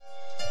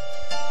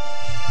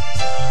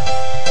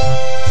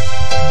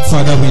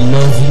Father, we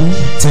love you.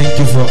 Thank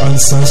you for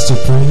answers to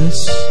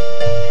prayers.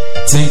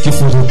 Thank you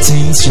for the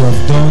things you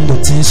have done, the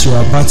things you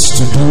are about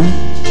to do.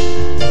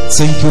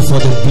 Thank you for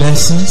the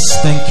blessings.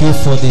 Thank you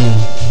for the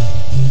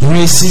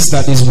graces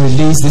that is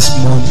released this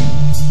morning.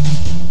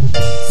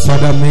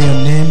 Father, may your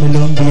name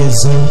alone be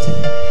exalted.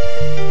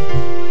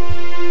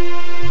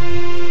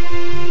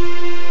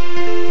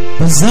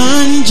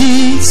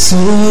 Bazanji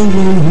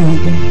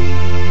Soruba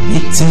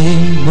Mite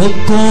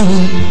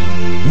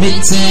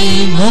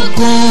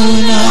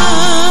Mokona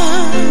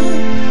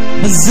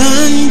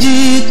Bazanji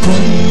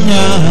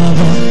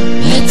Kunyaba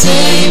Mite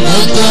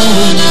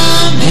Mokona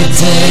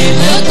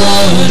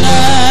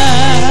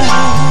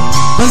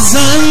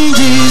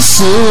Bazanji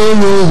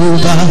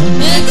Soruba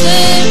Mite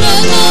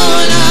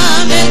Mokona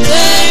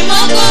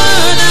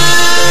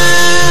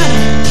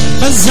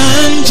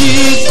Bazanji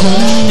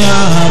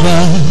Kunyaba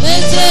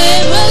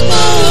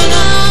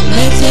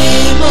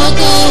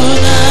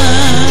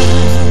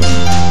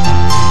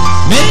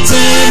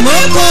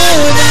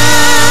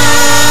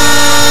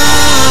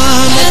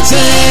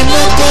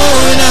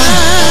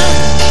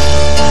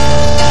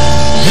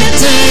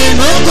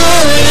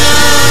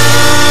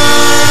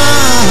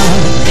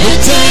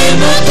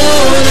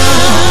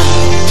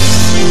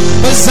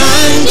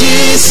Bazanji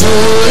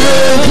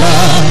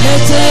Soruba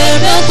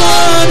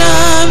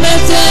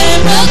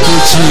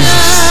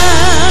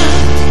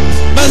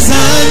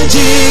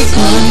Bazanji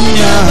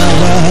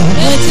Kunyaba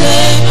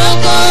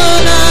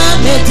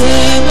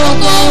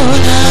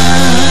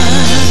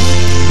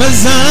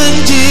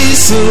Bazanji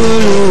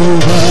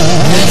Soruba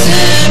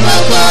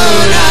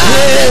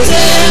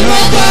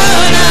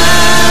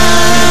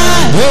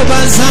Oh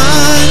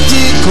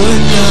Bazanji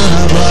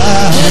Kunyaba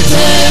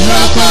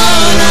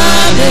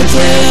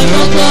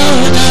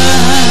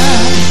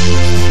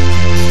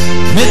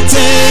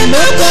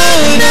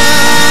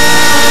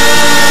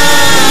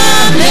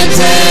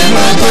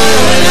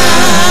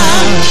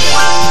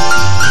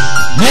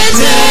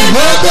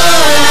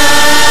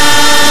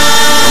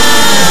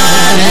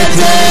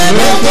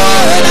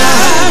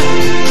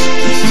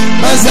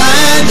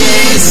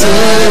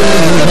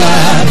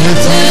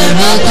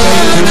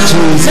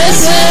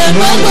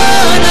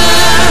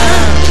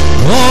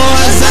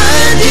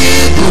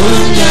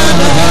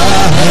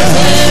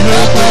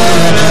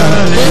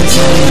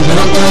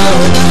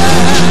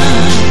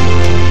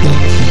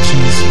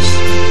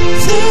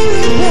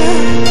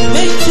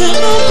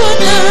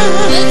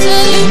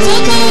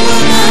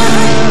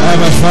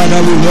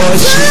Father, we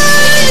worship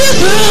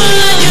you.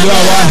 You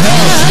are our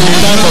help in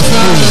time of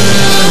need.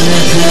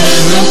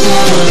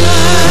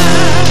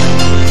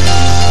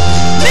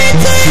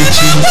 Thank you,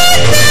 Jesus.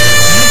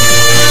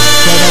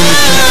 Father, we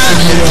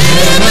thank you for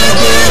your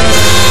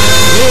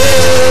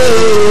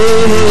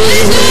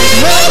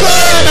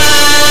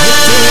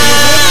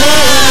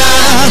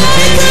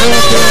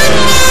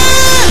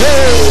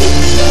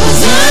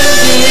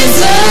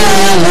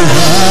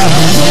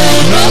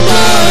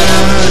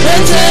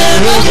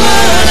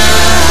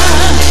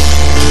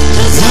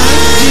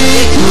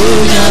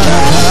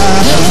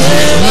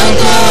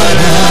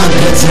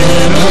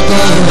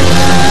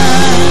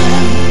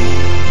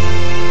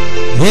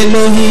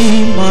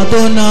Elohim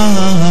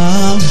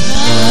Adonai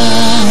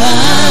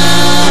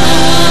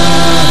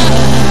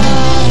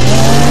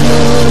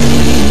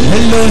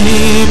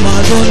Elohim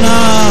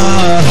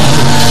Adonai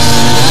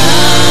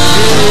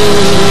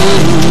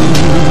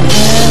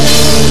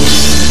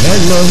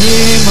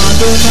Elohim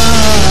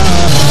Adonai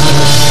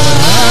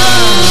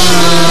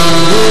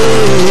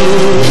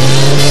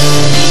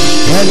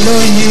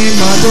Elohim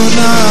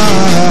Adonai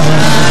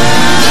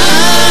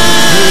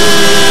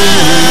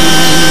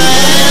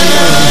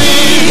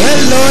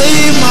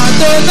Elohim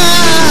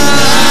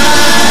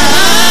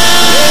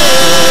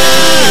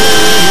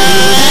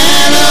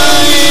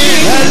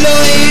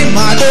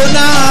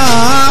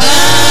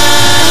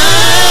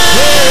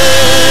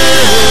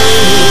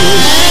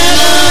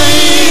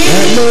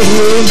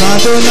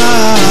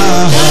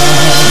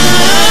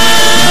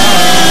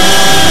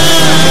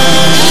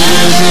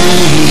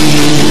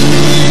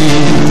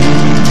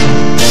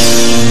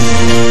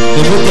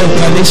The book of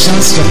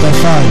Galatians chapter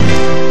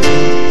 5.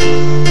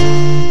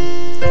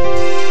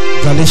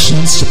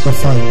 Galatians chapter 5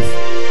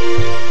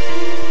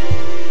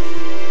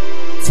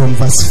 from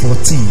verse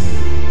 14,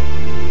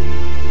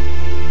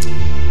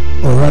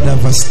 or rather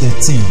verse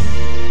 13.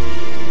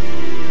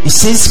 It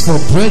says, "For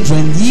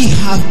brethren, ye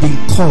have been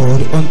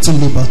called unto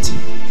liberty.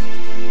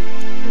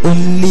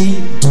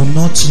 Only do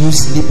not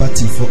use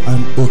liberty for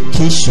an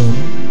occasion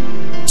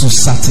to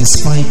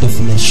satisfy the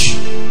flesh."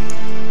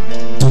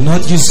 Do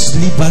not use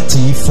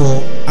liberty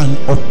for an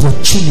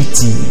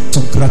opportunity to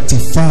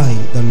gratify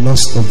the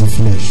lust of the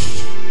flesh.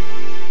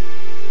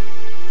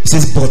 It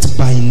says, "But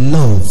by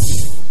love,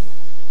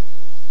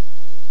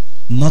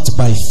 not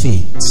by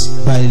faith,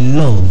 by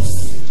love,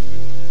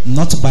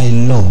 not by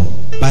law,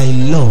 by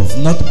love,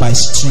 not by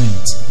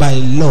strength, by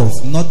love,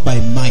 not by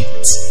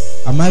might."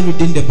 Am I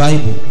reading the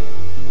Bible?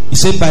 He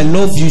said, by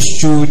love you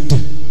should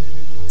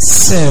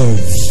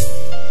serve.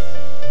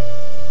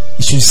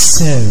 You should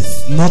serve,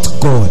 not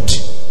God.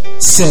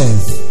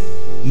 Serve.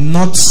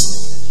 not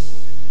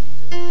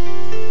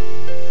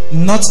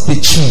the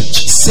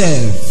church.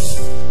 Serve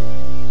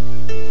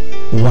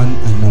one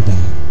another.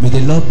 May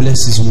the Lord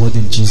bless His word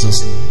in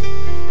Jesus'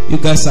 name. You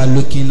guys are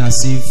looking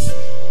as if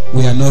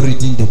we are not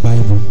reading the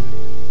Bible.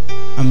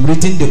 I'm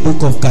reading the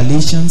book of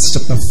Galatians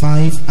chapter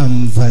 5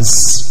 and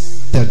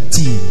verse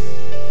 13.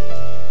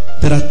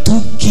 There are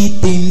two key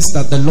things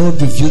that the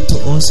Lord revealed to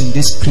us in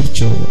this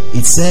scripture.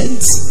 It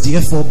says,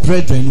 therefore,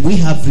 brethren, we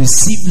have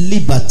received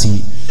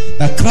liberty,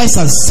 that Christ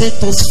has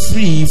set us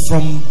free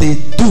from the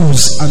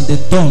do's and the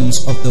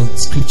don'ts of the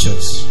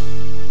scriptures.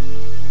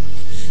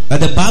 That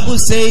the Bible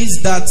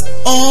says that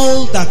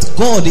all that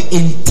God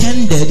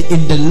intended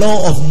in the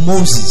law of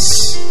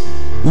Moses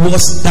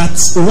was that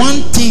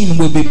one thing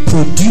will be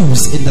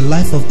produced in the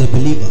life of the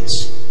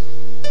believers.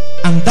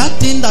 And that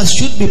thing that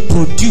should be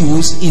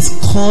produced is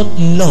called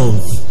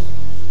love.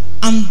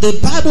 And the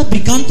Bible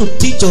began to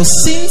teach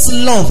us, since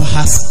love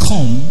has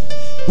come,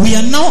 we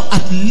are now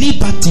at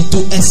liberty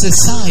to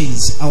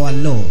exercise our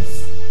love.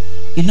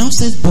 It now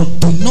says, but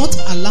do not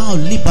allow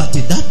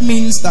liberty. That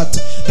means that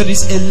there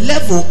is a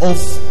level of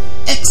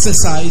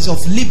exercise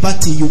of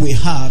liberty you will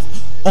have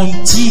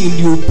until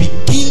you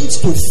begin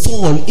to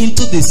fall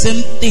into the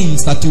same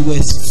things that you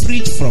were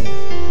freed from.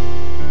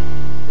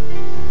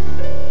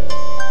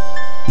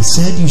 He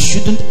said you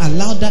shouldn't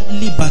allow that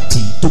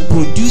liberty to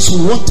produce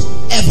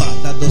whatever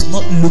that does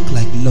not look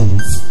like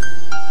love.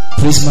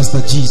 Praise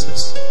Master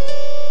Jesus.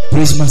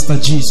 Praise Master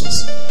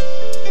Jesus.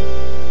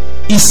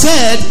 He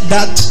said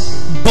that,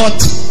 but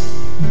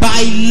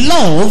by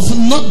love,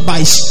 not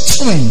by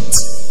strength.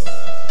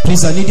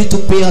 Please, I need you to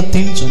pay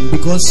attention,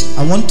 because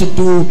I want to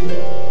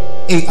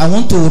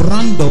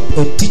round up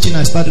a teaching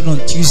I started on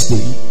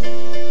Tuesday.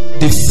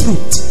 The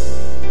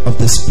fruit of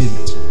the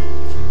Spirit.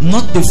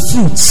 Not the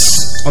fruits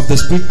of the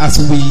Spirit as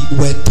we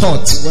were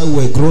taught when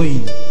we were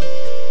growing.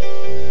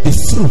 The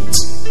fruit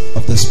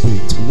of the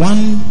Spirit.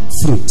 One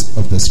fruit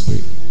of the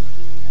Spirit.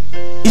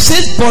 He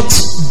says, but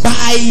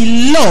by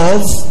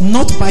love,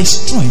 not by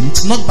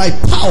strength, not by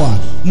power,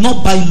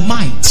 not by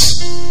might,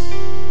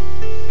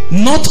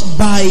 not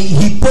by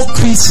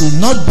hypocrisy,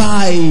 not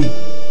by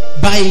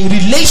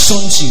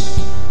relationship.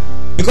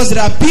 Because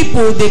there are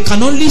people, they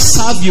can only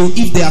serve you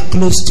if they are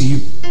close to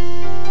you.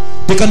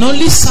 They can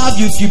only serve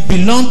you if you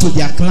belong to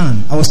their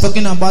clan. I was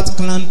talking about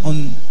clan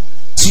on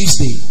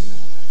Tuesday.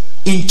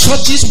 In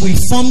churches, we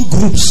form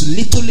groups,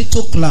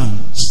 little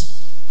clans.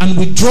 And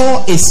we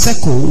draw a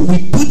circle.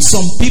 We put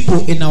some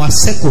people in our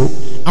circle.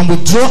 And we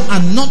draw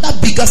another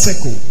bigger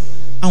circle.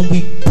 And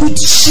we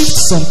shift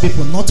some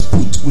people.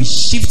 We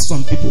shift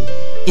some people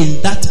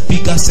in that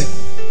bigger circle.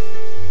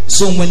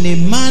 So when a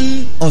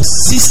man or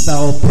sister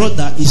or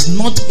brother is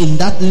not in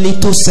that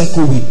little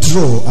circle we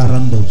draw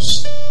around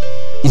us,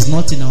 is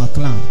not in our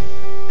clan,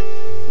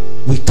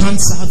 we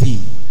can't serve him,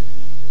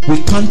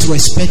 we can't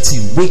respect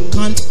him, we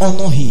can't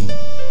honor him.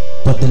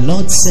 But the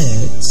Lord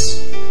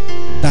says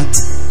that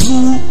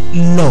through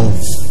love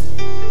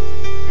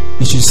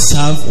you should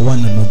serve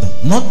one another,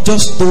 not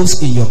just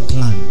those in your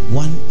clan,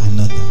 one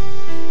another.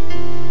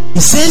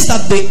 He says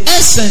that the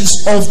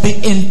essence of the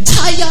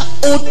entire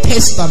Old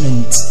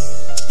Testament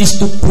is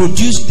to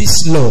produce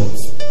this love.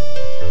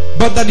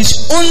 But there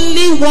is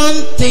only one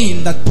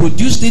thing that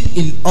produced it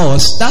in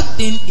us. That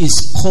thing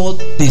is called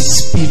the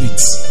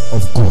Spirit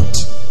of God.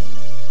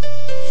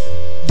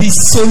 The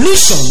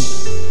solution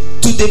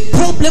to the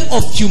problem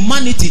of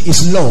humanity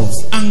is love.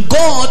 And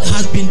God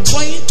has been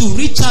trying to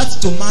reach out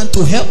to man,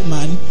 to help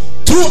man,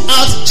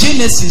 throughout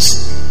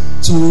Genesis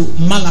to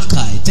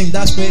Malachi. I think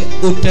that's where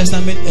Old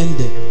Testament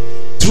ended.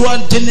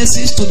 Throughout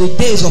Genesis to the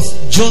days of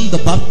John the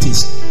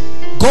Baptist,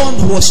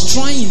 God was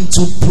trying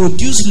to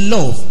produce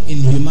love in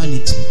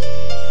humanity,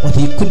 but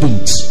he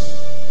couldn't,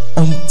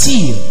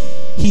 until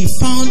he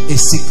found a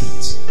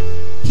secret.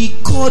 He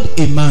called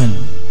a man,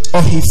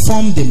 or he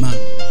formed a man,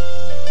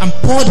 and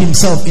poured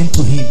himself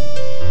into him,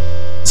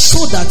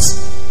 so that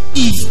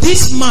if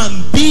this man,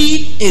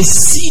 being a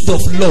seed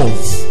of love,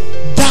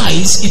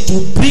 dies, it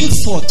will bring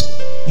forth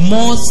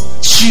more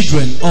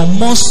children or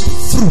more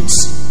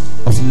fruits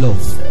of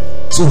love.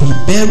 So he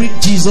buried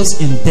Jesus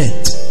in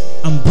death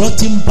and brought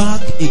him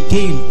back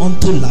again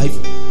unto life,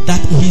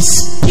 that his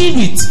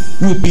spirit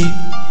will be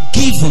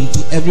given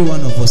to every one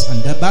of us.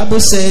 And the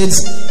Bible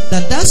says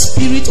that that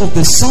spirit of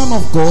the Son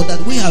of God that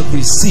we have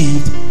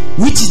received,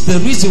 which is the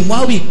reason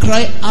why we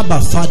cry,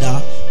 Abba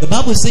Father, the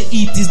Bible says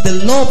it is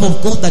the love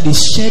of God that is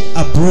shed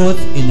abroad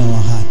in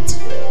our heart.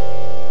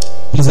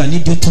 Please, I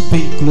need you to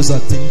pay close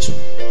attention.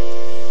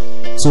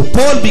 So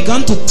Paul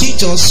began to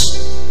teach us.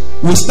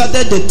 We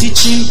started the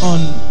teaching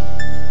on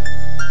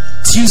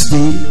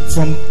Tuesday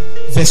from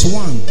verse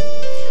 1.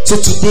 So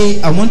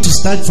today I want to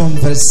start from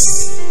verse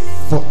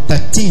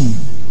 13.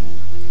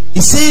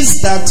 It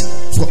says that,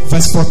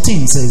 verse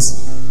 14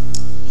 says,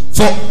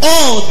 for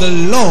all the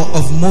law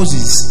of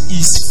Moses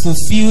is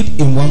fulfilled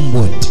in one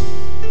word,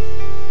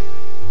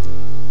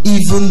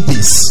 even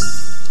this,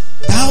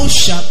 thou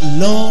shalt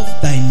love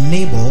thy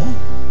neighbor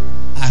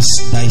as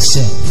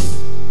thyself.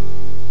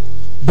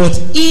 But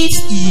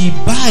if ye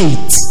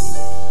bite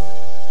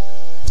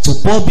So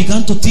Paul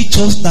began to teach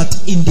us that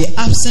in the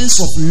absence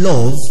of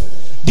love,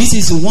 this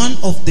is one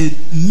of the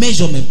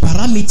measurement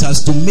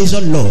parameters to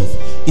measure love.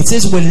 It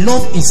says when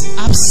love is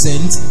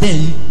absent,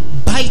 then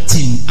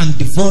biting and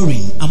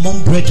devouring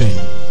among brethren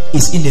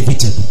is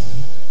inevitable.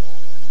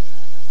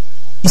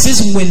 It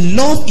says when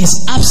love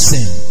is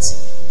absent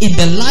in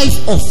the life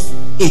of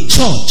a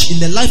church,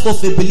 in the life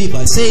of a believer,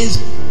 it says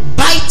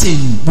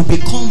biting will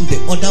become the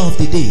order of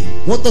the day.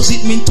 What does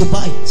it mean to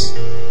bite?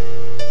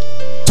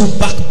 To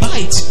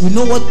backbite, we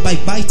know what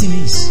backbiting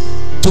is.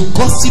 To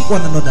gossip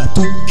one another,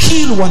 to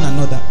kill one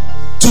another,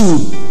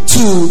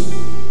 to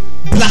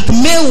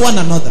blackmail one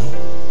another,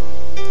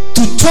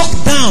 to talk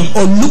down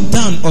or look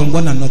down on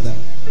one another.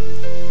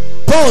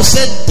 Paul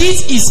said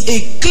this is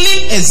a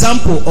clean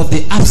example of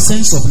the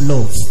absence of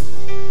love.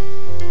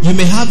 You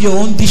may have your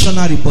own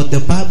dictionary, but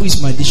the Bible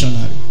is my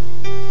dictionary.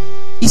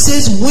 It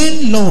says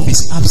when love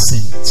is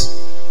absent,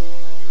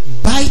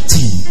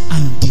 biting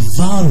and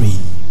devouring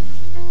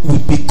will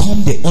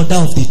become the order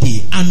of the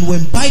day. And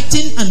when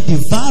biting and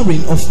devouring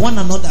of one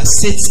another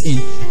sets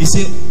in, it's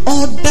a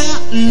other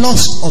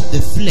lust of the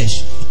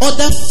flesh,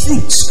 other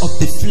fruits of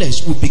the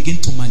flesh will begin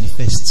to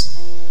manifest.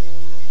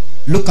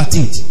 Look at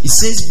it. It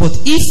says, but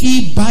if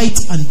ye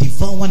bite and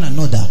devour one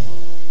another,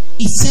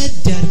 it said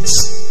there is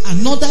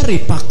another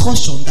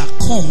repercussion that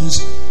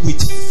comes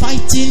with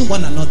fighting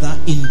one another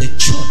in the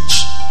church,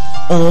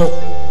 or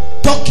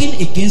talking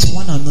against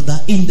one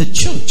another in the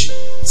church,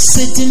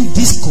 setting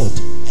discord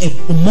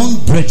among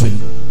brethren.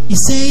 He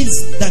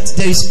says that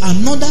there is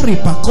another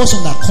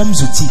repercussion that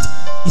comes with it.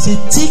 He said,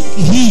 take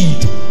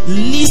heed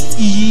lest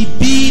ye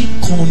be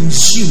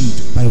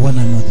consumed by one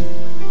another.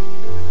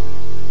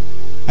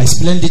 I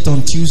explained it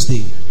on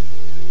Tuesday.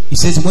 He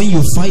says when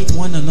you fight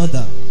one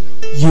another,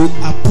 you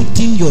are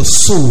putting your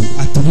soul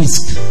at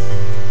risk.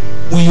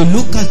 When you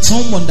look at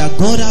someone that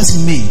God has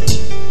made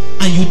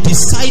and you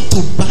decide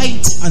to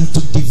bite and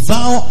to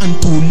devour and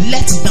to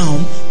let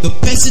down the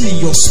person in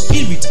your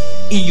spirit,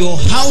 in your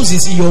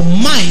houses, in your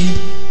mind,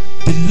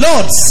 the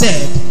Lord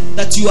said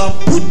that you are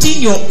putting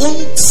your own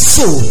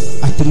soul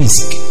at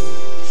risk.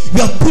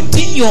 You are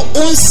putting your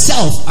own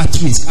self at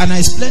risk. And I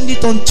explained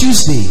it on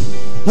Tuesday.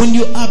 When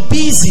you are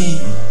busy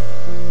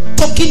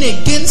talking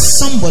against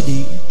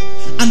somebody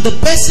and the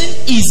person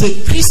is a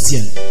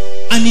Christian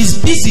and is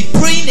busy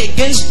praying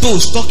against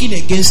those talking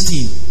against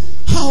him,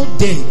 how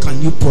then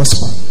can you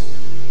prosper?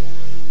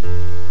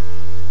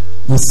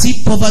 We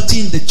see poverty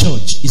in the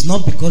church is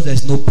not because there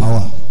is no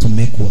power to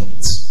make wealth,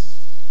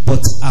 but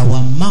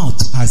our mouth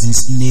has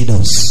ensnared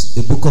us.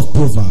 The book of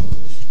Proverbs,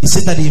 it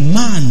said that a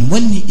man,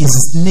 when he is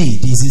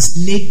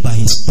ensnared by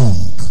his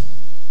tongue.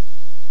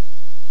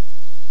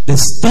 The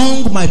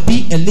tongue might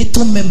be a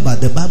little member,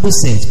 the Bible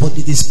says, but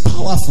it is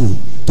powerful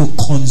to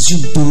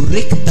consume, to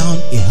rake down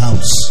a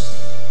house.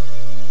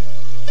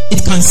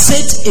 It can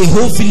set a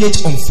whole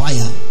village on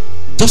fire,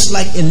 just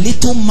like a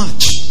little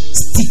match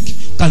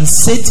stick can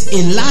set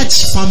a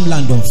large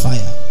farmland on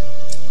fire.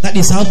 That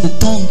is how the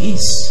tongue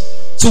is.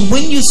 So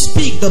when you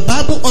speak, the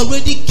Bible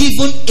already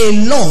given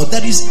a law.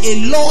 That is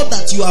a law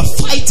that you are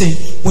fighting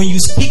when you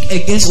speak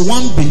against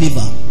one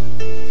believer.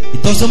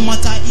 It doesn't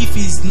matter if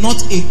he's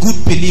not a good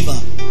believer.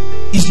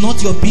 It's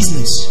not your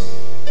business.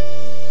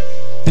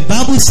 The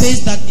Bible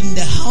says that in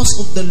the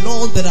house of the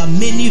Lord there are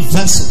many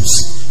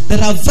vessels. There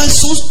are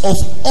vessels of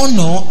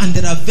honor and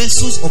there are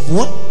vessels of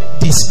what?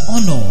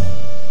 Dishonor.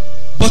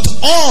 But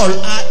all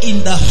are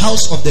in the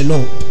house of the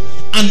Lord.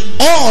 And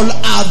all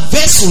are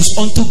vessels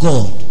unto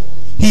God.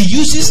 He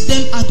uses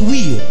them at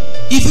will.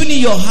 Even in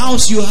your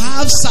house you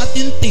have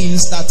certain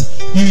things that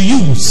you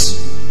use.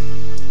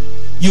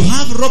 You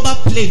have rubber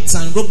plates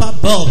and rubber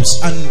bulbs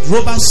and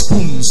rubber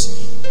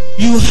spoons.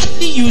 You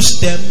hardly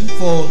use them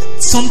for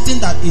something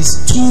that is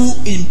too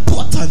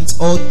important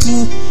or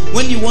too,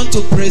 when you want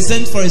to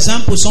present, for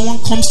example,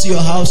 someone comes to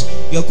your house,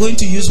 you're going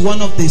to use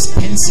one of the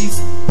expensive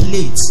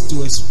plates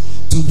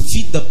to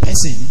feed the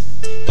person.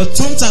 But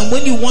sometimes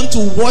when you want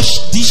to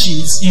wash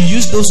dishes, you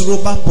use those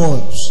rubber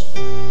bulbs.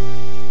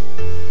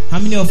 How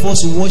many of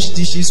us wash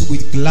dishes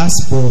with glass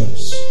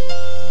bulbs?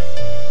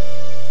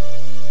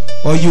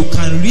 Or you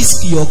can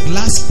risk your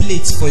glass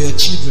plates for your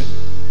children.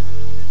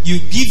 You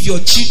give your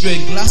children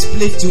glass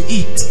plate to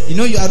eat. You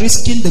know you are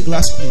risking the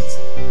glass plate.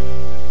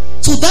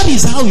 So that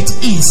is how it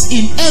is.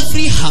 In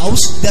every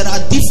house there are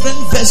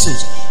different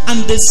vessels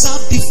and they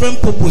serve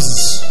different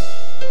purposes.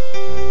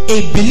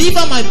 A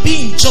believer might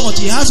be in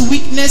church, he has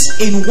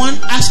weakness in one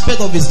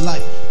aspect of his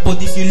life,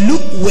 but if you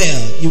look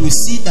well, you will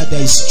see that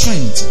there is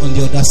strength on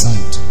the other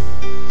side.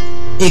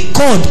 A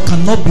cord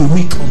cannot be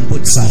weak on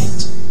both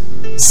sides.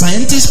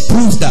 Scientists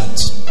prove that.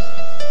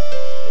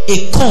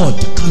 A cord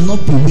cannot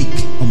be weak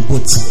on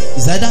both sides.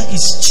 It's either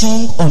is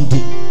strong on the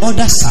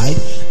other side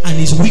and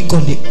is weak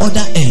on the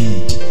other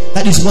end.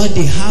 That is why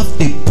they have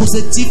the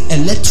positive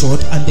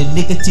electrode and the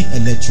negative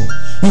electrode.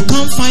 You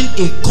can't find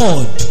a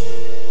cord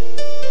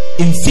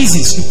in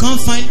physics. You can't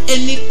find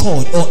any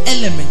cord or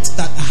element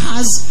that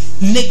has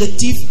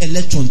negative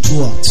electron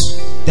throughout.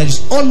 There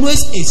is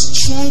always a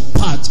strong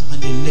part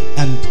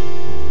and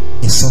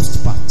a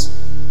soft part.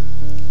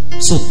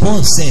 So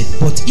Paul said,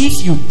 but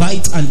if you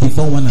bite and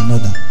devour one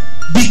another,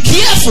 be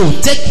careful,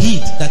 take heed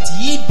that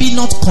ye be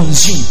not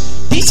consumed.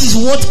 This is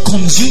what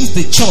consumes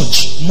the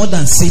church more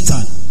than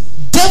Satan.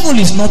 Devil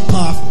is not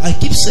powerful. I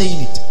keep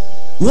saying it.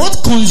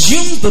 What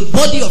consumes the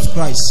body of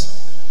Christ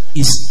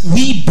is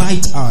we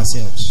bite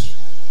ourselves.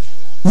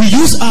 We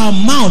use our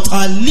mouth,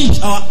 our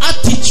lips, our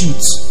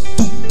attitudes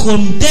to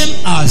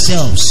condemn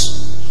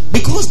ourselves.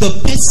 Because the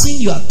person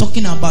you are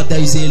talking about,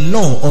 there is a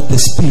law of the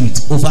Spirit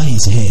over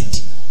his head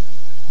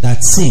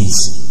that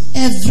says,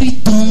 every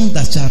tongue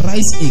that shall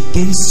rise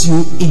against you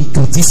in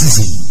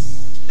criticism.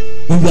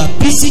 When you are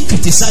busy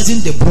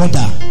criticizing the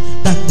brother,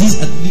 that this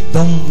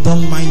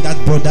don't mind that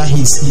brother,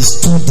 he's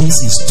too this,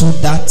 he's too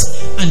that,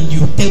 and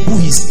you table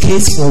his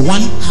case for 1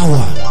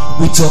 hour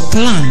with your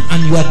clan,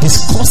 and you are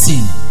discussing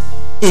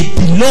a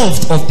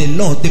beloved of the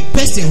Lord, the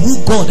person who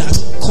God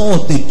has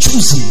called the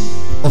choosing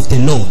of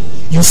the Lord.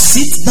 You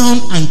sit down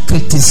and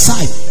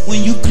criticize.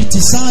 When you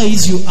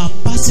criticize, you are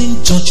passing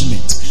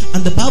judgment.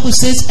 And the Bible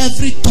says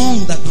every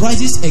tongue that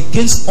rises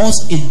against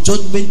us in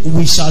judgment,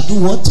 we shall do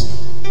what?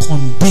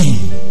 Condemn.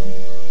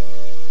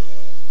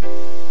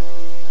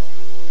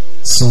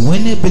 So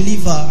when a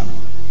believer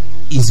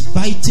is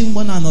biting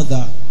one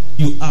another,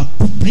 you are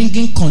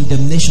bringing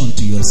condemnation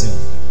to yourself.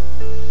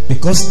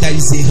 Because there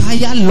is a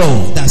higher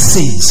law that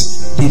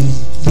says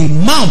the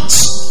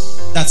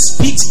mouth that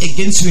speaks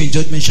against you in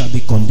judgment shall be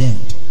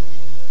condemned.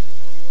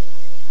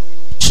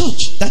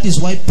 Church, that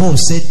is why Paul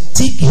said,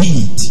 take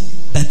heed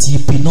that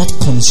ye be not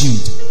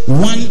consumed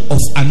one of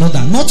another,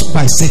 not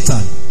by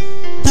Satan.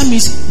 That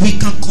means we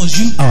can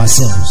consume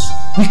ourselves.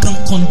 We can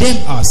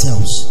condemn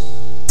ourselves.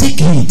 Take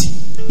heed.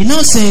 It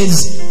now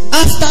says,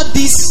 after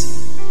this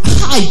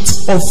height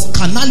of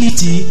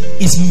carnality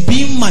is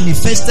being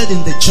manifested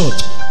in the church,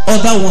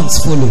 other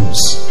ones follows,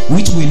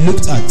 which we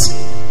looked at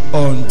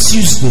on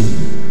Tuesday.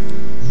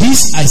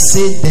 This I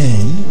say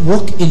then,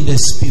 walk in the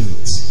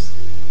Spirit.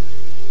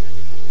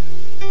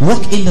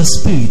 Walk in the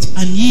Spirit,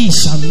 and ye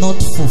shall not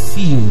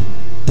fulfill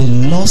the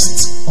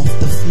lust of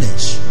the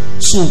flesh.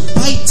 So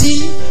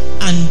biting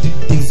and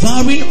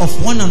devouring of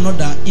one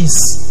another is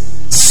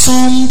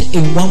summed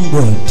in one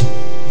word: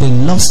 the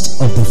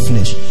lust of the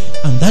flesh.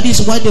 And that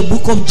is why the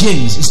book of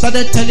James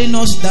started telling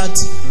us that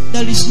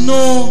there is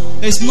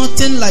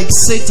nothing like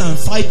Satan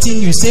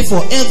fighting you. Say,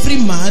 for every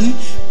man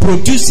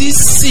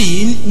produces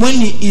sin when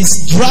he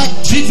is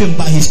driven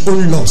by his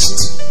own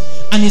lust.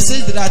 And he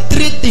says there are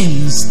 3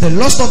 things: the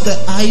lust of the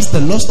eyes, the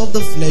lust of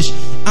the flesh,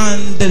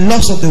 and the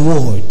lust of the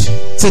world.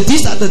 So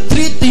these are the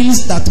 3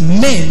 things that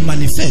men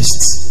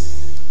manifest.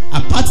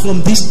 Apart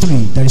from these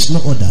 3, there is no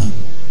other.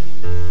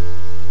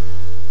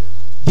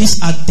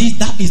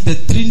 That is the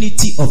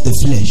trinity of the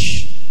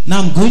flesh.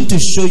 Now I'm going to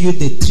show you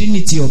the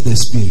trinity of the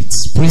Spirit.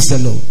 Praise the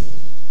Lord.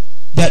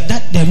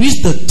 That there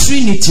is the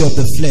trinity of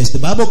the flesh. The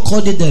Bible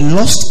called it the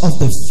lust of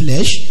the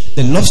flesh,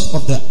 the lust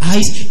of the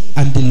eyes,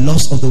 and the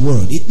lust of the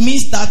world. It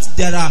means that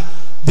there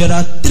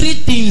are 3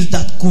 things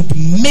that could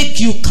make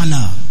you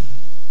carnal.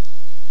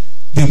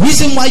 The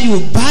reason why you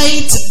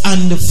bite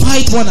and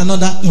fight one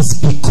another is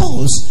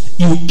because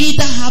you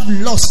either have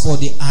lust for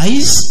the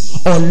eyes,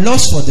 or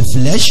lust for the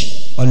flesh,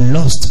 or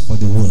lust for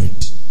the world.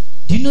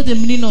 Do you know the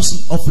meaning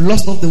of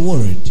lust of the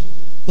world?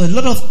 But a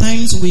lot of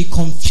times we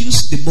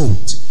confuse the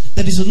both.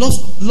 There is a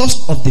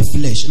lust of the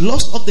flesh.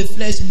 Lust of the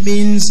flesh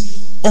means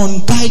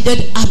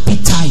unguided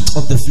appetite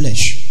of the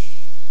flesh.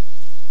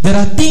 There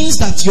are things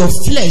that your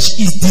flesh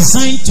is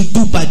designed to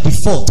do by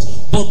default,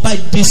 but by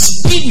the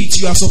Spirit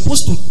you are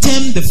supposed to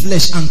tame the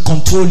flesh and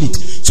control it.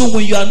 So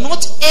when you are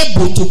not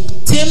able to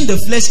tame the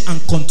flesh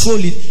and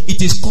control it,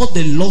 it is called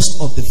the lust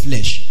of the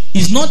flesh.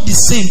 It's not the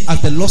same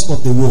as the lust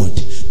of the world.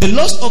 The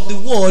lust of the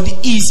world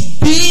is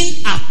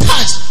being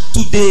attached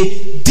to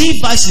the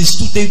devices,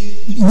 to the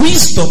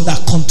wisdom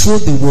that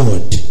control the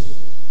world.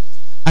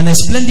 And I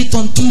explained it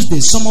on Tuesday.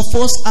 Some of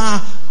us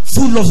are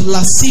full of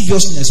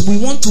lasciviousness.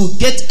 We want to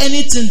get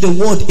anything the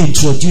world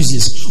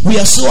introduces. We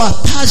are so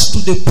attached to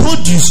the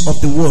produce of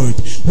the world.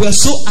 We are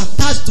so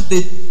attached to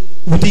the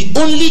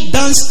only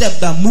dance step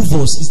that moves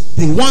us is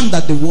the one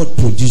that the world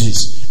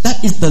produces.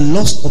 That is the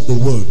lust of the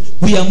world.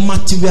 We are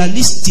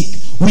materialistic.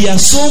 We are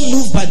so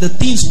moved by the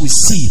things we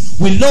see.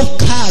 We love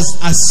cars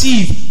as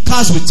if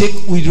cars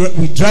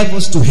will drive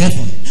us to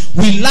heaven.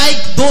 We like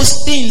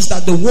those things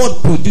that the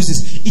world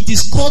produces. It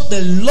is called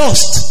the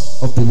lust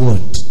of the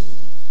world.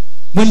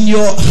 When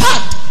your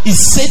heart is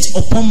set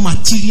upon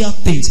material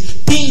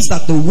things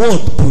that the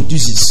world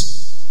produces,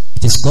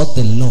 it is called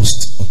the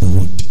lust of the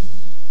world.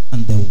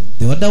 And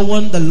the other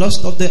one, the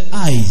lust of the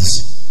eyes.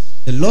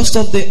 The lust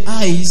of the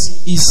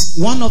eyes is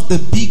one of the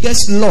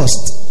biggest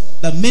lusts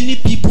that many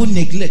people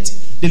neglect.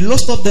 The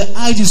lust of the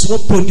eyes is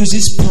what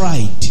produces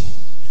pride.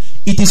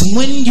 It is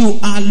when you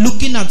are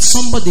looking at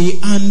somebody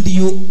and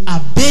you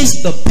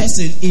abase the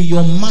person in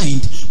your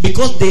mind,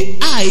 because the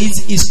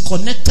eyes is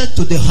connected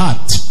to the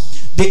heart.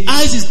 The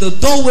eyes is the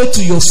doorway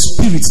to your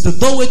spirit, the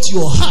doorway to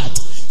your heart.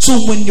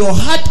 So when your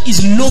heart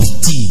is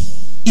lofty,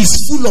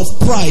 is full of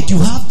pride, you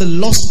have the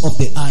lust of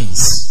the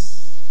eyes.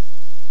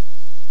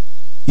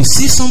 You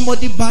see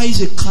somebody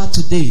buys a car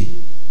today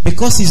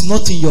because he's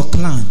not in your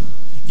clan.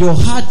 Your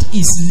heart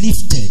is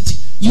lifted.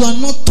 You are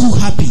not too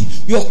happy.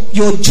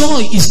 Your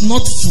joy is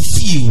not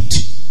fulfilled.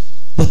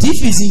 But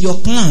if it's in your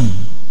clan,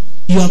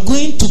 you are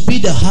going to be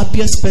the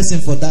happiest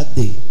person for that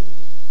day.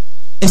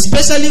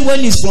 Especially when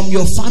it's from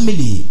your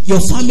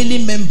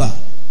family member.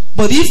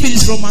 But if it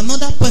is from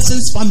another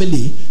person's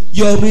family,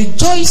 your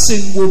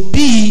rejoicing will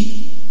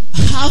be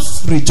half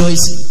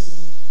rejoicing.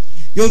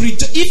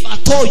 If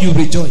at all you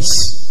rejoice,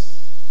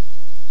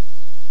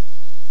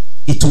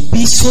 it will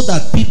be so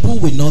that people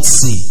will not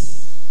say,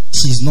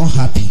 she's not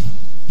happy,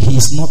 he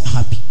is not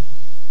happy.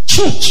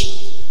 Church,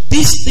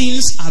 these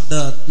things are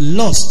the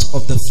lust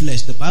of the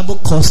flesh. The Bible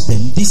calls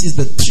them, this is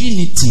the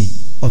trinity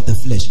of the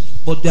flesh.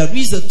 But there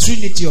is a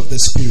trinity of the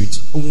spirit.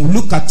 When we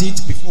look at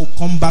it before we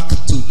come back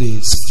to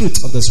the fruit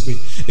of the spirit.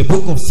 The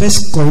book of 1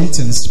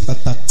 Corinthians chapter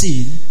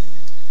 13.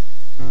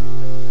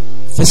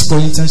 1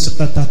 Corinthians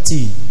chapter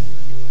 13.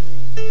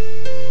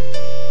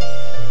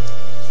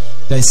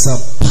 There is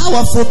a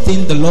powerful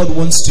thing the Lord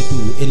wants to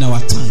do in our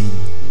time.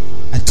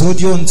 I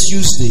told you on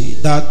Tuesday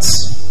that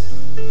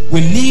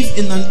we live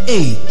in an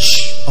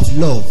age of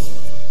love.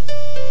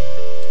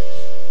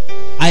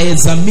 I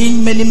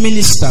examined many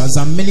ministers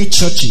and many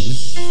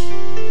churches,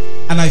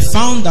 and I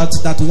found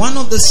that one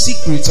of the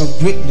secrets of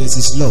greatness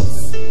is love.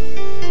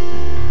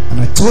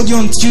 And I told you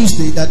on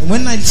Tuesday that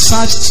when I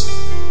searched,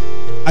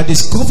 I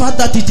discovered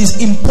that it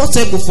is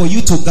impossible for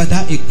you to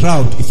gather a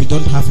crowd if you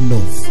don't have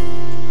love.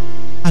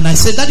 And I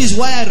said that is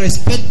why I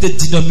respect the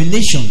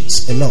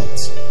denominations a lot.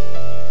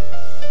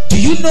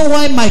 Do you know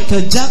why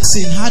Michael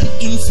Jackson had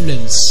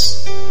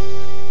influence?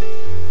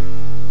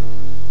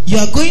 You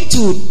are going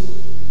to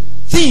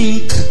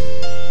think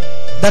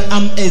that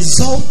I'm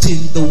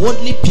exalting the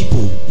worldly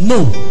people.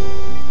 No.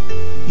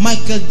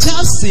 Michael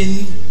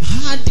Jackson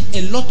had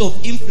a lot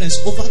of influence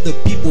over the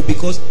people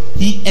because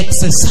he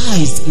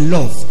exercised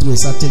love to a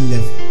certain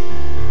level.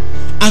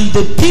 And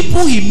the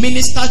people he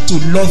ministered to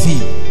love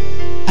him.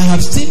 I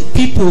have seen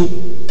people,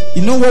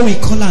 you know what we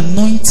call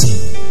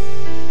anointing.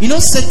 You know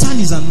Satan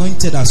is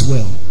anointed as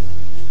well.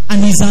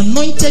 And his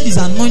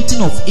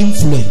anointing of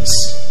influence.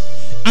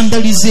 And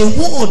there is a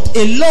word,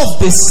 a love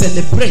they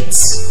celebrate.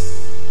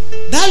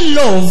 That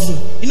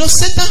love, you know,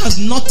 Satan has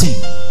nothing.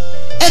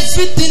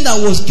 Everything that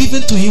was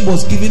given to him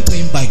was given to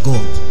him by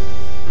God.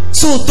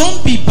 So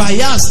don't be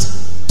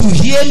biased to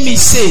hear me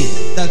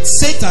say that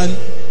Satan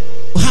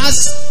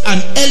has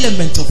an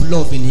element of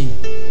love in him.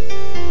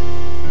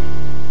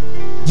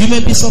 You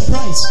may be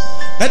surprised.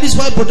 That is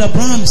why Brother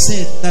Abraham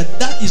said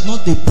that is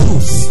not the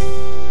proof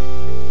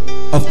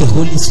of the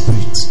Holy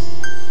Spirit,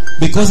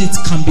 because it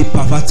can be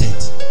perverted.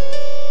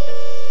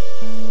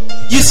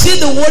 You see,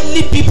 the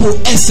worldly people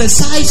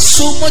exercise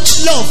so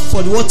much love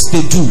for what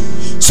they do,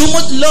 so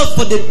much love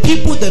for the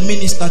people they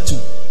minister to,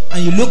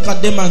 and you look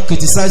at them and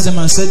criticize them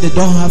and say they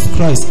don't have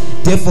Christ,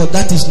 therefore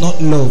that is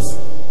not love.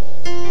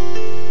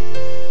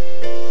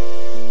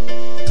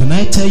 Can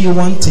I tell you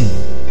one thing?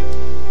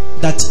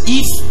 That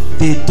if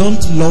they don't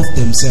love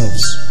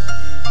themselves,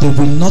 they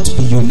will not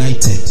be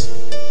united.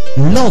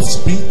 Love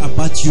brings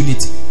about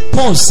unity.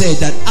 Paul said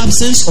that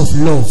absence of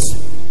love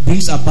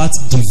brings about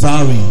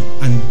devouring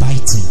and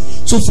biting.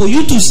 So for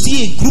you to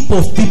see a group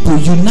of people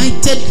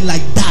united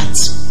like that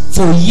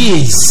for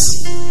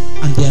years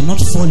and they are not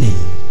falling,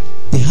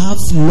 they have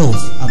love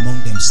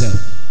among themselves.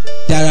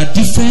 There are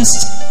different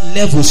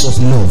levels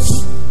of love.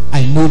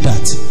 I know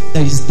that.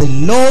 There is the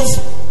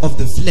love of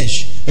the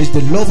flesh. There is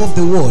the love of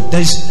the world.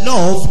 There is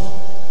love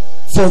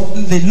for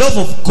the love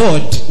of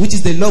God, which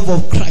is the love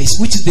of Christ,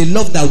 which is the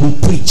love that we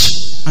preach.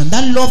 And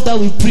that love that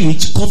we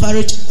preach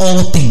covers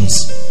all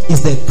things.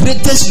 Is the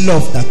greatest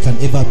love that can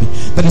ever be.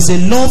 There is a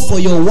love for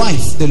your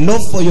wife, the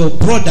love for your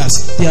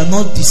brothers. They are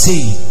not the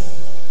same.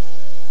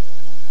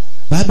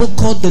 Bible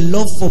called the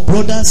love for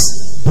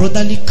brothers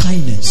brotherly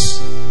kindness,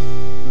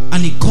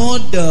 and he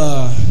called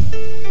the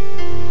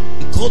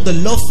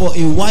love for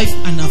a wife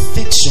an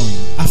affection,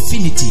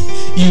 affinity.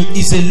 It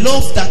is a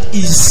love that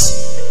is,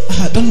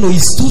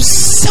 is too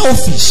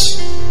selfish.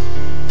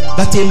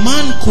 That a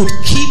man could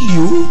kill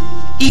you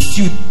if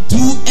you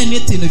do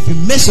anything, if you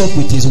mess up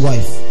with his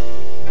wife.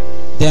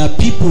 There are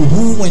people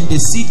who, when they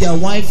see their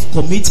wife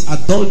commit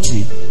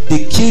adultery,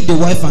 they kill the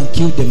wife and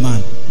kill the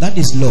man. That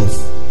is love.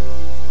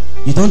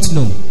 You don't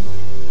know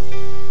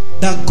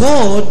that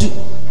God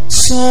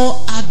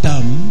saw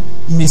Adam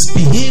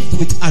misbehaved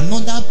with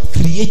another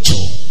creature,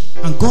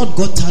 and God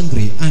got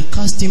angry and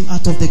cast him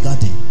out of the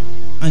garden.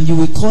 And you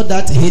will call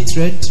that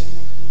hatred?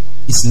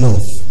 It's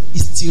love.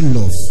 It's still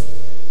love.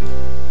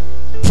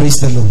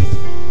 Praise the Lord.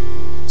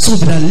 So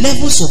there are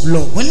levels of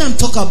love. When I'm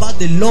talking about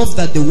the love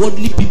that the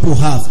worldly people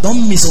have,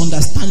 don't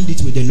misunderstand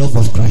it with the love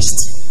of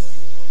Christ.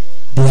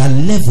 There are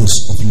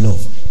levels of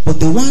love. But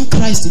the one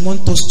Christ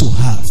wants us to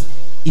have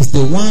is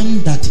the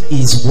one that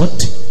is what?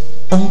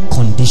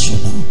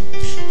 Unconditional.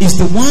 Is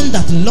the one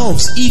that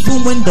loves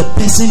even when the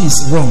person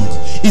is wrong.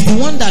 Is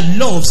the one that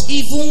loves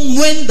even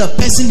when the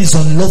person is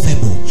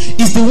unlovable.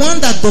 Is the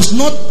one that does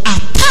not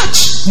attack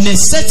attach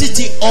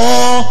necessity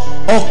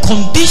or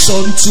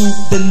condition to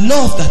the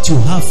love that you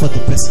have for the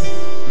person.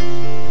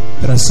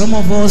 There are some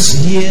of us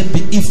here,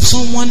 if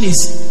someone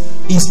is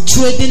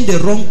treading the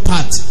wrong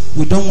path,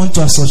 we don't want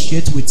to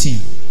associate with him.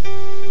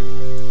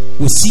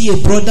 We see a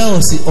brother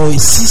or a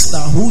sister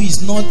who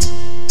is not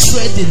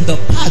treading the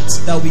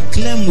path that we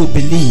claim we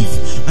believe,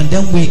 and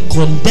then we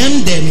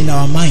condemn them in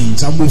our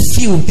minds, and we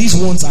feel these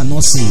ones are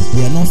not saved.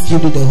 They are not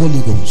filled with the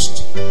Holy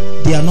Ghost.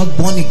 They are not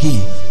born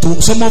again.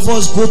 Some of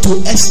us go to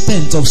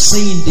extent of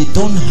saying they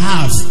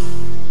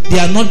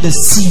are not the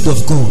seed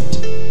of God.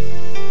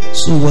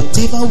 So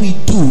whatever we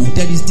do,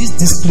 there is this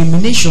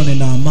discrimination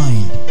in our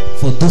mind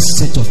for those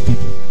set of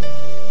people.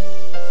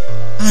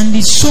 And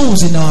it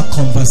shows in our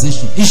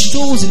conversation. It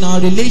shows in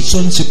our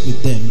relationship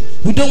with them.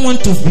 We don't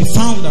want to be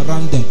found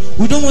around them.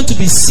 We don't want to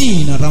be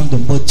seen around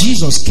them. But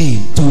Jesus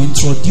came to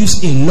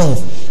introduce a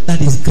love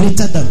that is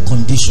greater than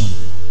condition.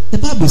 The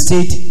Bible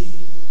said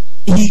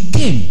he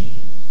came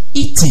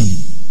eating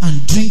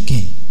and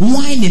drinking,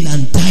 whining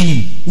and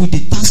dining with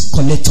the tax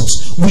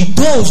collectors, with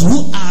those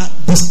who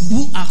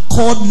are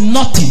called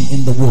nothing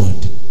in the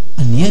world.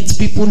 And yet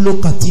people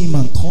look at him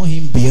and call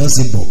him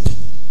Beelzebub.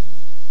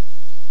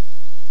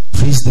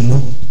 Praise the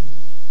Lord.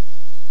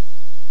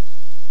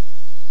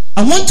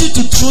 I want you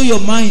to throw your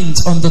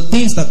minds on the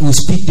things that we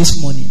speak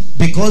this morning,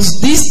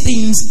 because these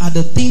things are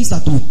the things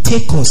that will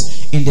take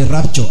us in the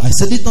rapture. I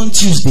said it on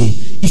Tuesday.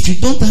 If you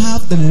don't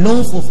have the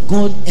love of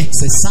God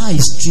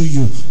exercised through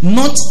you,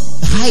 not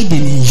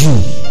hiding in you,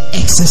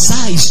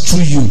 exercised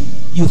through you,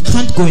 you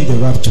can't go in the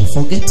rapture.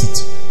 Forget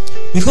it.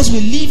 Because we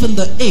live in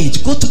the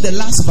age. Go to the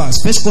last verse,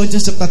 1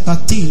 Corinthians chapter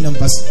 13 and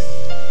verse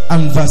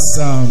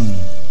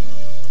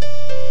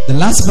the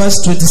last verse,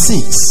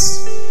 26.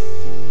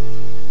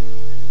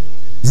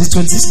 Is it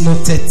 26? No,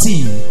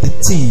 13.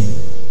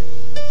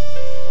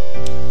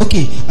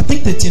 Okay, I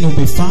think 13 will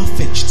be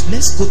far-fetched.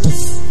 Let's go to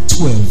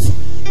 12.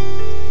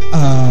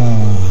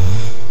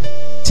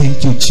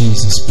 Thank you,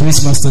 Jesus.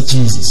 Praise Master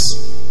Jesus.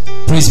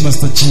 Praise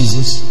Master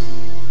Jesus.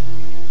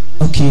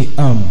 Okay,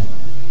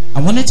 I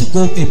wanted to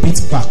go a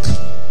bit back,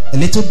 a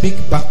little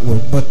bit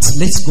backward, but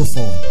let's go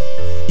forward.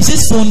 It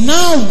says, for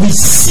now we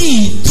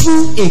see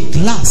through a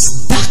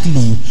glass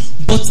darkly,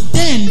 but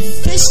then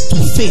face to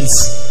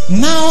face.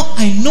 Now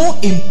I know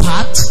in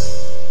part,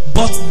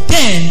 but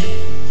then,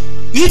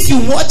 if you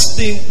watch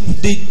the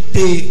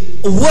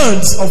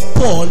words of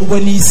Paul,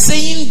 when he's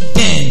saying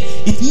then,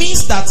 it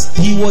means that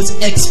he was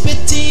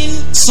expecting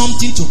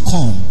something to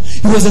come.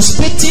 He was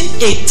expecting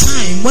a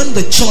time when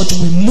the church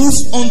will move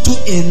onto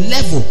a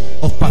level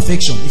of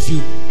perfection.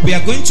 We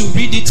are going to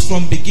read it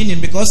from beginning,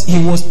 because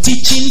he was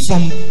teaching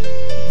from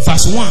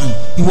verse 1.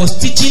 He was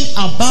teaching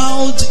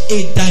about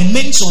a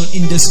dimension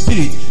in the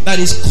spirit that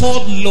is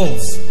called love.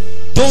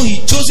 Though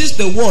he chooses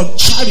the word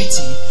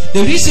charity,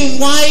 the reason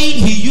why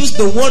he used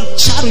the word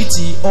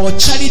charity, or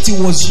charity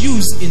was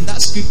used in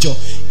that scripture,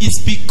 is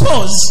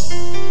because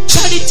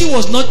charity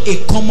was not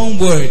a common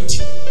word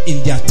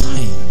in their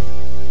time.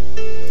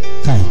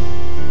 Okay.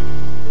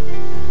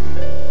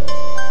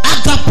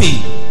 Agape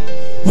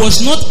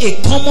was not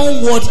a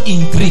common word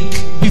in Greek.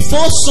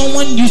 Before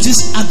someone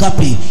uses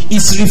agape,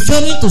 it's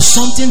referring to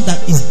something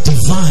that is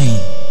divine,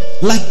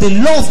 like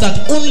the love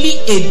that only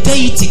a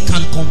deity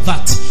can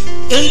convert,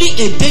 only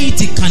a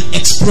deity can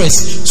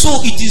express. So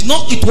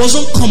it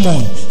wasn't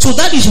common. So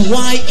that is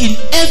why in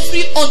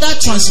every other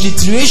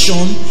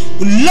transliteration,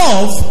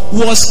 love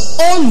was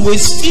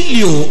always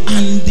filial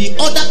and the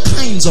other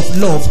kinds of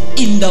love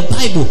in the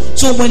Bible.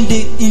 So when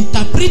the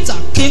interpreter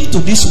came to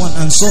this one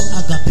and saw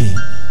agape,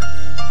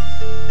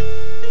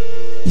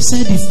 he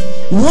said,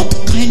 what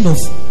kind of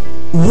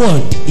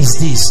word is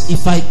this?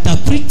 If I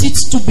interpret it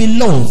to be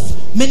love,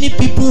 many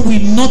people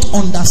will not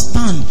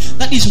understand.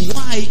 That is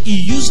why he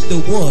used the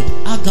word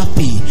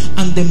agape,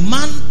 and the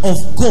man of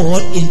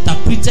God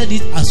interpreted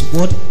it as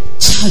word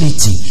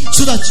charity,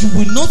 so that you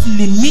will not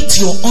limit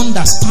your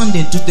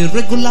understanding to the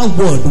regular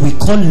word we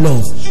call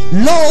love.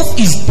 Love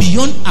is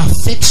beyond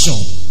affection.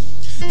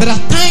 There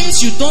are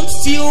times you don't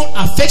feel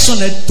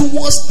affectionate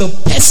towards the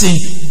person,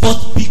 but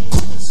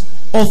because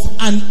of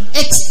an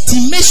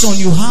estimation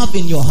you have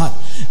in your heart.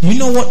 You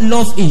know what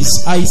love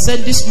is? I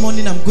said this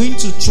morning I'm going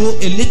to throw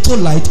a little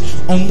light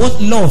on what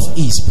love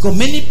is, because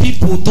many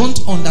people don't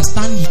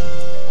understand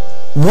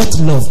what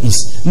love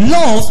is.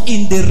 Love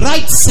in the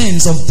right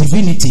sense of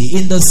divinity,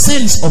 in the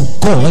sense of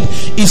God,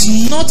 is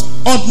not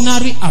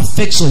ordinary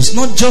affection. It's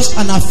not just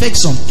an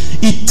affection.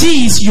 It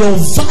is your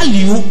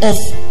value of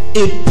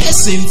a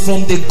person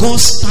from the God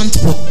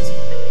standpoint.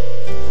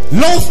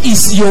 Love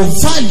is your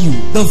value,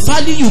 the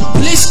value you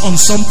place on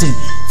something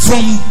from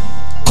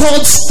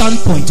God's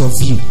standpoint of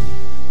view.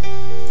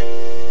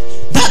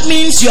 That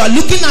means you are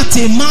looking at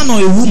a man or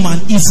a woman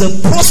is a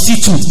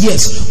prostitute,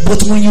 yes,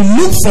 but when you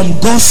look from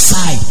God's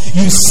side,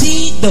 you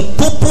see the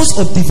purpose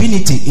of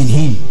divinity in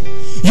him.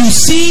 You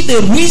see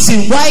the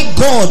reason why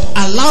God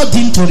allowed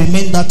him to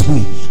remain that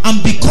way, and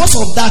because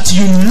of that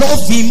you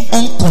love him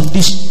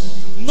unconditionally.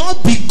 not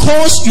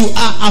because you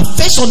are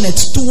affectionate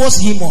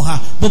towards him or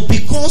her, but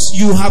because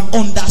you have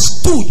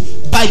understood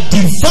by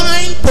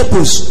divine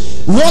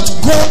purpose what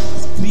God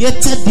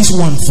created this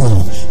one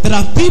for. There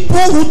are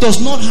people who does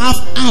not have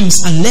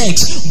arms and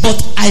legs, but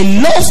I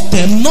love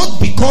them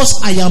not because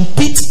I am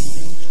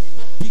pitying,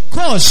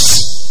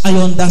 because I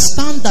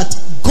understand that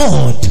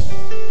God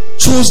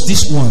chose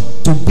this one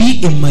to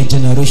be in my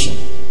generation.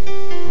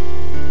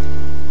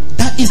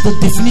 That is the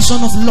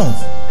definition of love.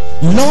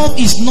 Love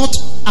is not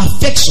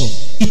affection.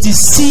 It is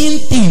seeing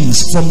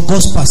things from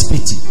God's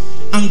perspective.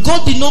 And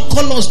God did not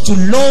call us to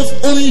love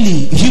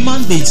only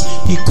human beings.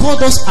 He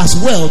called us as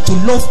well to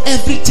love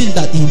everything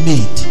that he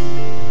made.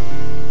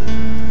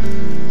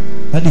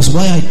 That is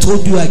why I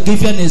told you, I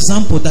gave you an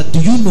example that, do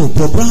you know,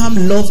 Abraham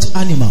loved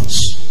animals.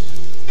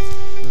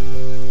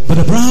 But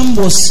Abraham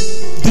was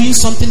doing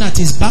something at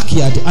his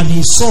backyard and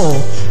he saw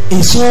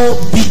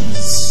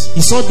bees.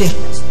 He saw the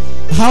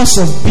house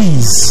of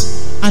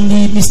bees and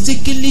he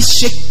mistakenly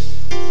shook.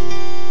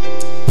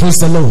 Praise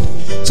the Lord.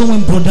 So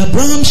when Brother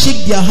Abraham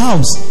shook their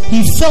house,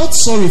 he felt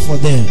sorry for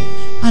them.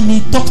 And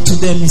he talked to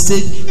them. He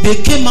said, they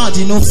came out,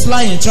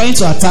 flying, trying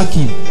to attack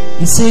him.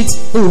 He said,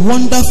 oh,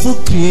 wonderful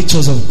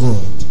creatures of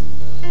God,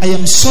 I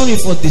am sorry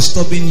for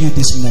disturbing you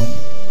this morning.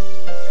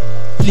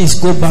 Please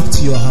go back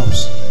to your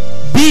house.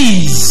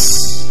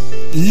 Bees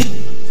live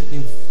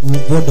the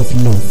word of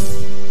love.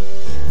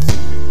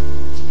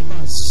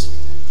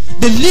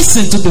 They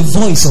listen to the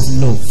voice of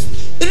love.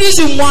 The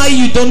reason why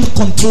you don't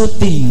control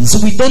things,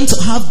 we don't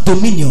have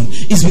dominion,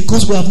 is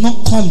because we have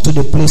not come to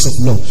the place of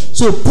love.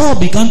 So Paul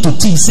began to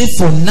teach. He said,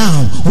 for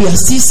now, we are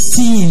still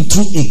seeing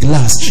through a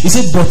glass. He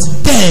said, but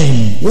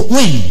then,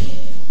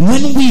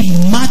 when we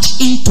march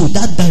into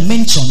that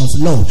dimension of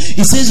love,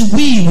 he says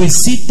we will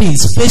see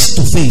things face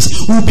to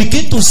face. We'll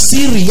begin to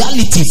see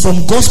reality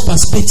from God's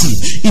perspective.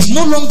 It's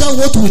no longer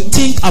what we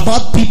think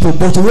about people,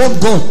 but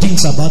what God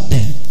thinks about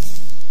them.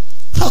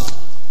 How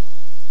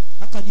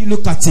can you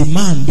look at a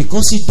man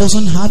because he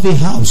doesn't have a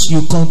house,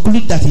 you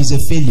conclude that he's a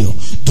failure?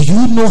 Do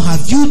you know,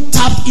 have you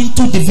tapped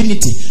into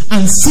divinity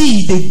and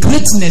see the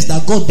greatness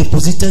that God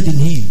deposited in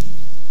him?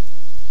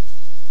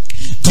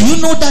 Do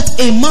you know that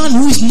a man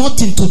who is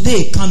nothing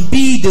today can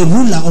be the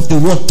ruler of the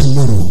world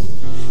tomorrow?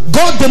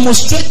 God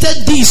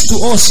demonstrated this to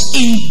us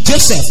in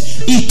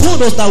Joseph. He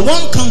told us that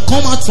one can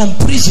come out from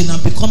prison and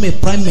become a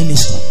prime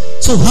minister.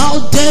 So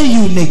how dare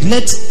you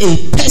neglect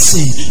a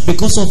person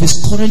because of his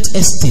current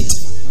estate?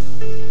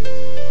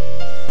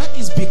 That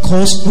is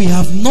because we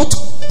have not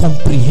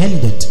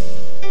comprehended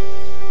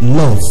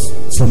love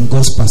from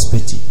God's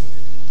perspective.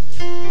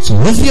 So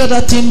every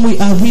other thing we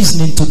are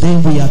reasoning today,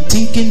 we are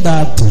thinking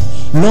that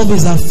love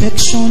is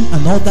affection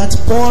and all that.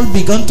 Paul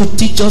began to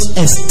teach us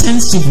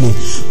extensively.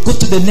 Go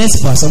to the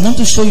next verse. I want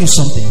to show you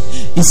something.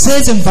 It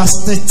says in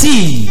verse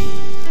 13,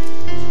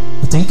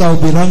 I think I'll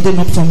be rounding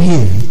up from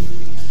here.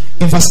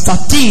 In verse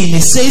 13,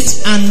 it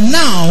says, and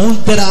now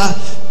there are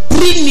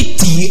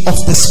Trinity of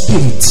the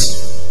Spirit.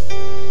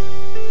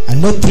 I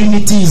know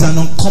Trinity is an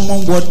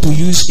uncommon word to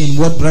use in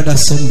Word Brother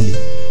Assembly,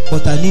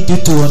 but I need you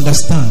to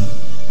understand.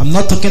 I'm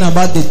not talking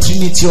about the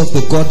Trinity of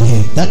the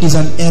Godhead. That is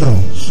an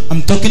error.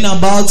 I'm talking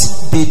about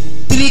the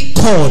three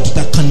cord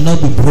that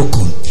cannot be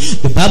broken.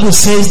 The Bible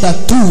says that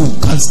two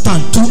can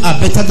stand. Two are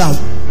better than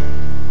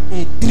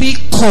a three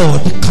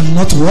cord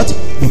cannot what?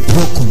 Be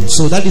broken.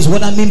 So that is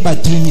what I mean by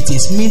Trinity.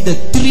 It means the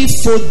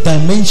threefold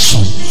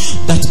dimension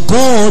that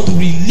God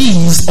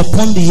released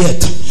upon the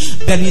earth.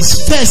 There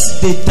is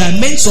first the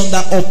dimension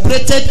that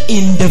operated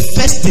in the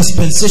first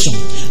dispensation.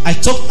 I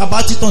talked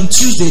about it on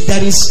Tuesday.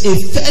 There is a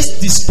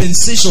first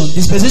dispensation.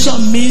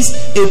 Dispensation means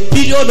a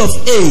period of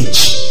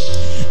age.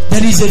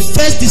 There is a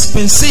first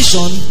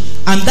dispensation,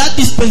 and that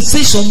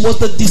dispensation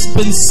was the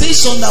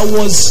dispensation that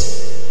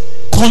was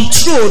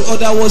controlled or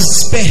that was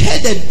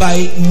spearheaded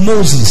by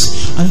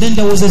Moses. And then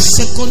there was a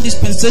second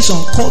dispensation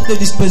called the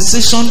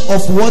dispensation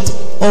of what?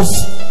 Of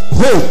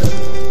hope.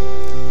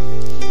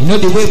 You know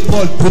the way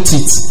Paul put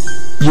it,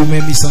 you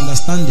may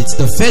misunderstand it.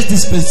 The first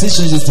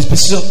dispensation is the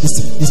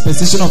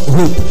dispensation of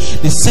hope.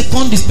 The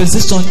second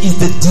dispensation is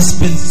the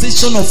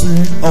dispensation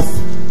of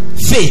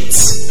faith.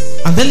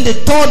 And then the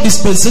third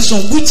dispensation,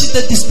 which is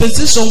the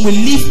dispensation we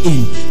live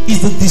in,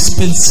 is the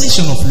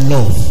dispensation of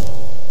love.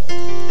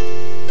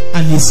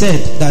 And he said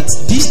that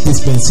this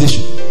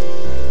dispensation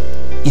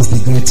is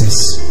the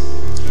greatest.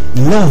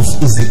 Love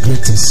is the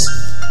greatest.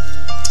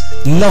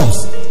 Love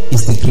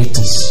is the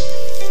greatest.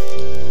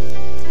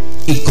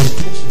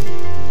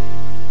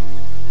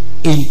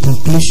 In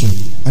conclusion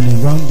and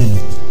in rounding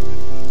up,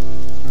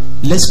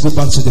 let's go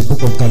back to the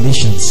book of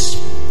Galatians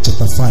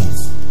chapter 5.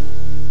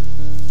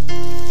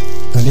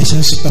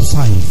 Galatians chapter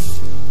 5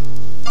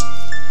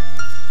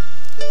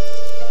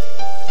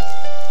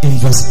 in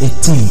verse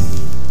 18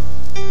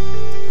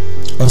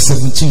 or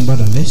 17,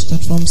 brother. Let's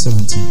start from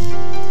 17,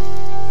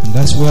 and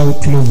that's where we'll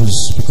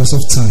close because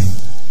of time.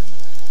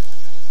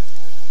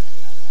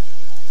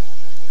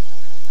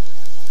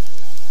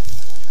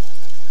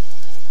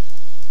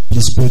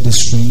 Please play the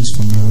strings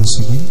from your voice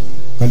again.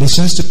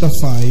 Galatians chapter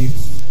 5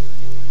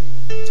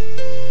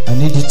 I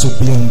need you to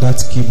be on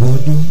that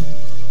keyboard.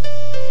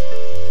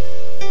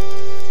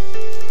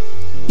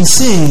 It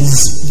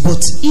says,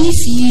 but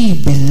if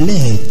ye be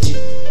led,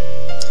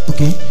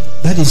 okay,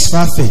 that is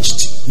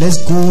far-fetched.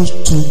 Let's go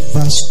to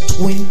verse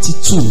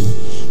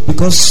 22,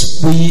 because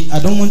I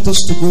don't want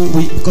us to go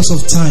because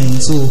of time.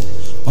 So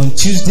on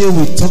Tuesday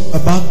we talk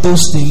about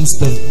those things,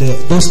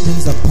 those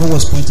things that Paul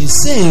was pointing. It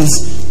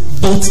says,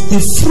 but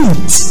the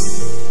fruit,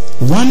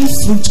 one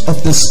fruit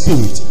of the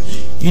Spirit.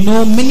 You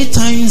know, many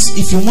times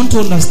if you want to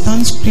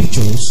understand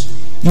scriptures,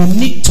 you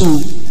need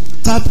to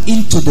tap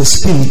into the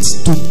Spirit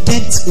to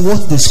get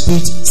what the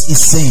Spirit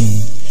is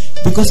saying.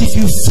 Because if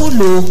you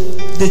follow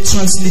the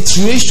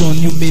transliteration,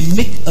 you may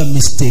make a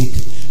mistake.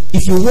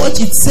 If you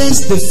watch, it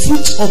says the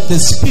fruit of the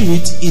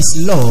Spirit is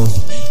love,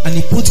 and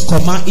he put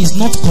comma, is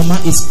not comma,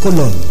 is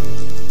colon.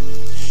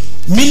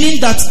 Meaning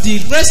that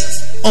the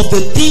rest of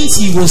the things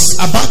he was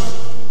about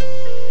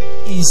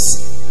is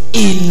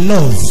in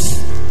love.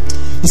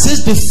 It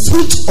says the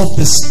fruit of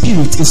the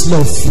Spirit is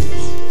love.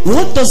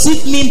 What does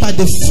it mean by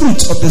the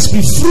fruit of the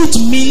Spirit? Fruit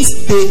means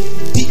the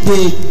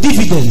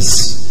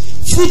dividends.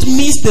 Fruit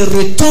means the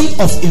return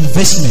of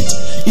investment.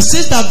 It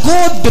says that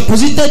God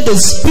deposited the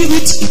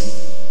Spirit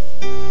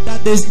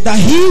that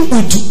he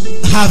would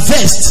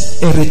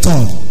harvest a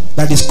return.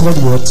 That is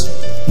called what?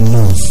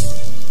 Love.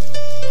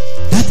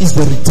 That is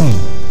the return.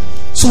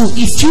 So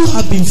if you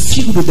have been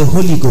filled with the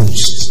Holy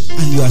Ghost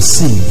and you are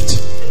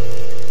saved,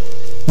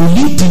 will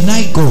you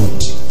deny God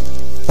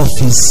of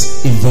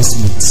his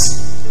investments?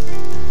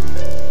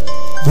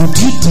 Would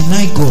you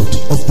deny God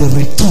of the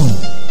return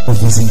of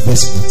his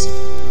investments?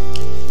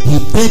 He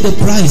paid the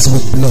price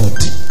with blood.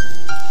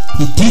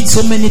 He did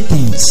so many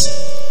things,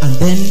 and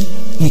then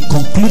he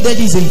concluded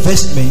his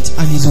investment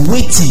and is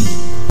waiting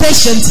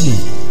patiently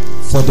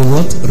for the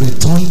what?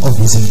 Return of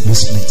his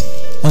investment,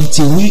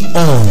 until we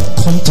all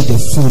come to the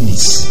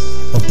fullness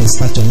of the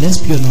stature.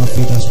 Let's be on our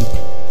feet as we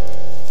pray.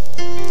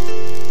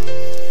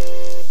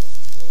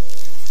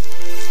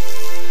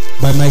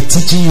 By my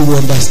teaching, you will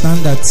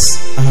understand that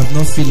I have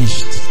not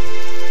finished.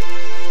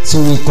 So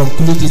we'll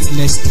conclude it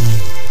next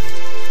time.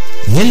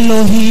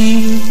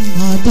 Elohim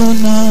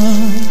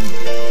Adonai.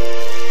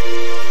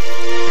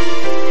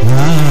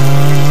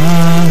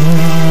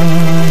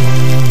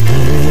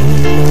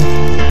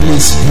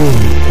 Please pray.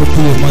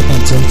 Open your mouth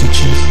and talk to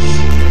Jesus.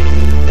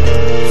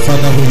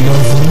 Father, we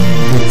love you.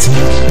 We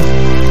thank you.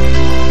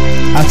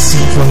 Ask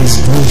him for his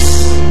grace.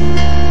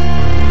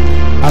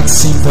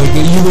 Ask him for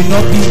again. You will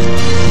not be in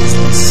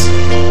business.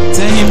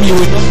 Tell him you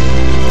will not be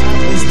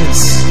in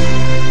business.